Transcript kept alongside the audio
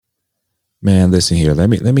Man, listen here. Let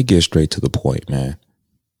me get straight to the point, man.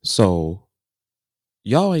 So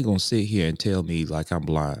y'all ain't gonna sit here and tell me like I'm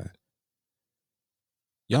blind.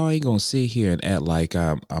 Y'all ain't gonna sit here and act like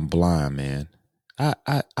I'm blind, man.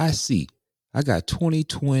 I see. I got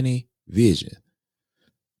 20/20 vision.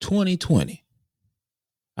 20/20.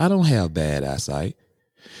 I don't have bad eyesight.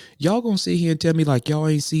 Y'all gonna sit here and tell me like y'all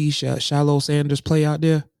ain't see Shilo Sanders play out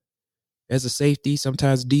there as a safety,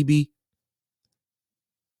 sometimes DB.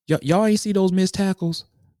 Y'all ain't see those missed tackles.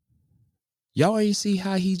 Y'all ain't see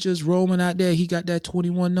how he just roaming out there. He got that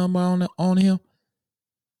 21 number on him.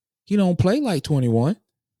 He don't play like 21.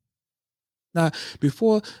 Now,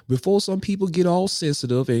 before some people get all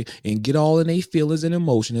sensitive and get all in their feelings and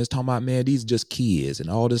emotions, talking about, man, these are just kids and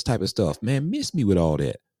all this type of stuff. Man, miss me with all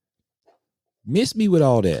that. Miss me with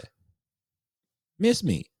all that. Miss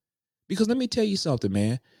me. Because let me tell you something,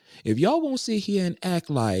 man. If y'all won't sit here and act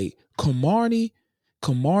like Kamari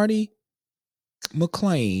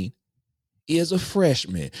McLean is a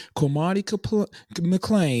freshman.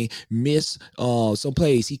 McLean missed some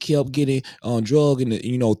plays. He kept getting drug in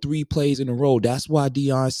the 3 plays in a row. That's why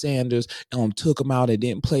Deion Sanders took him out and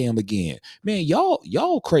didn't play him again. Man,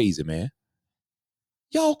 y'all crazy, man.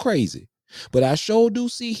 Y'all crazy. But I sure do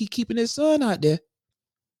see he keeping his son out there.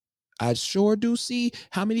 I sure do see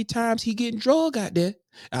how many times he getting drug out there.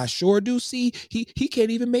 I sure do see he can't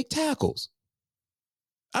even make tackles.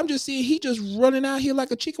 I'm just seeing he just running out here like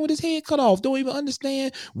a chicken with his head cut off. Don't even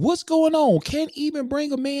understand what's going on. Can't even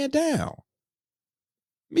bring a man down.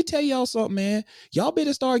 Let me tell y'all something, man. Y'all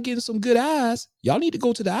better start getting some good eyes. Y'all need to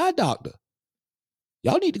go to the eye doctor.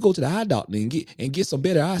 Y'all need to go to the eye doctor and get some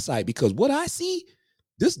better eyesight, because what I see,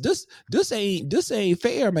 this ain't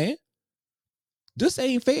fair, man. This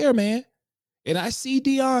ain't fair, man. And I see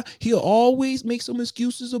Deion, he'll always make some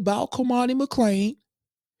excuses about Kamari McLean.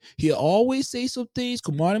 He'll always say some things.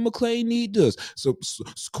 Kamari McLean need this. So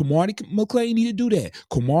Kamari McLean need to do that.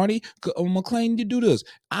 Kamari McLean need to do this.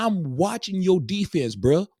 I'm watching your defense,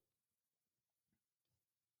 bro.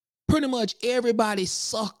 Pretty much everybody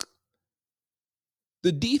suck.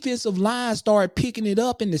 The defensive line started picking it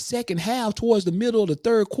up in the second half towards the middle of the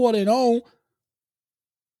third quarter and on.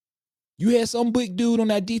 You had some big dude on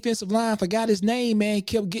that defensive line, forgot his name, man,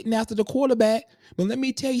 kept getting after the quarterback. But let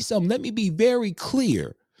me tell you something. Let me be very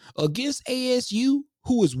clear. Against ASU,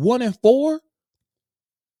 who is 1-4,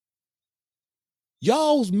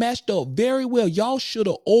 y'all's matched up very well. Y'all should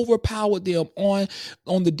have overpowered them on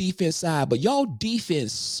the defense side, but y'all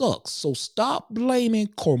defense sucks. So stop blaming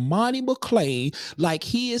Cormani McClain like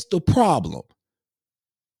he is the problem.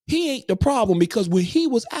 He ain't the problem, because when he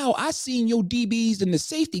was out, I seen your DBs and the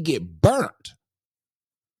safety get burnt.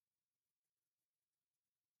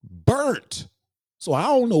 So I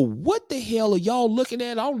don't know what the hell are y'all looking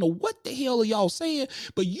at. I don't know what the hell are y'all saying,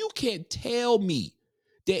 but you can't tell me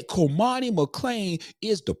that Cormani McClain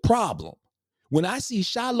is the problem. When I see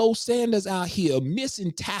Shilo Sanders out here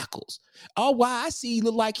missing tackles, all why I see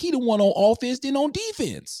look like he the one on offense than on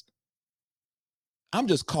defense. I'm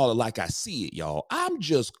just calling like I see it, y'all. I'm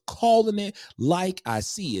just calling it like I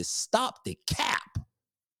see it. Stop the cap.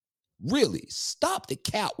 Really, stop the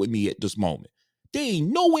cap with me at this moment. There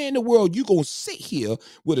ain't nowhere in the world you gonna sit here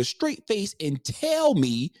with a straight face and tell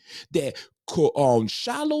me that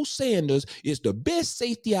Shilo Sanders is the best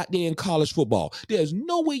safety out there in college football. There's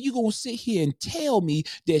no way you gonna sit here and tell me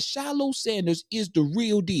that Shilo Sanders is the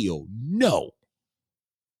real deal. No.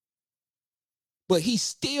 But he's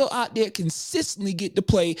still out there consistently get to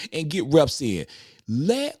play and get reps in.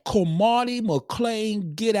 Let Kamari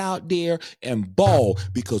McClain get out there and ball,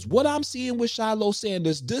 because what I'm seeing with Shilo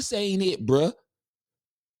Sanders, this ain't it, bruh.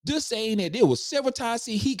 This ain't it. There was several times I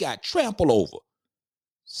see he got trampled over.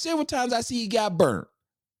 Several times I see he got burnt.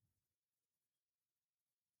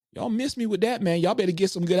 Y'all miss me with that, man. Y'all better get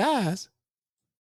some good eyes.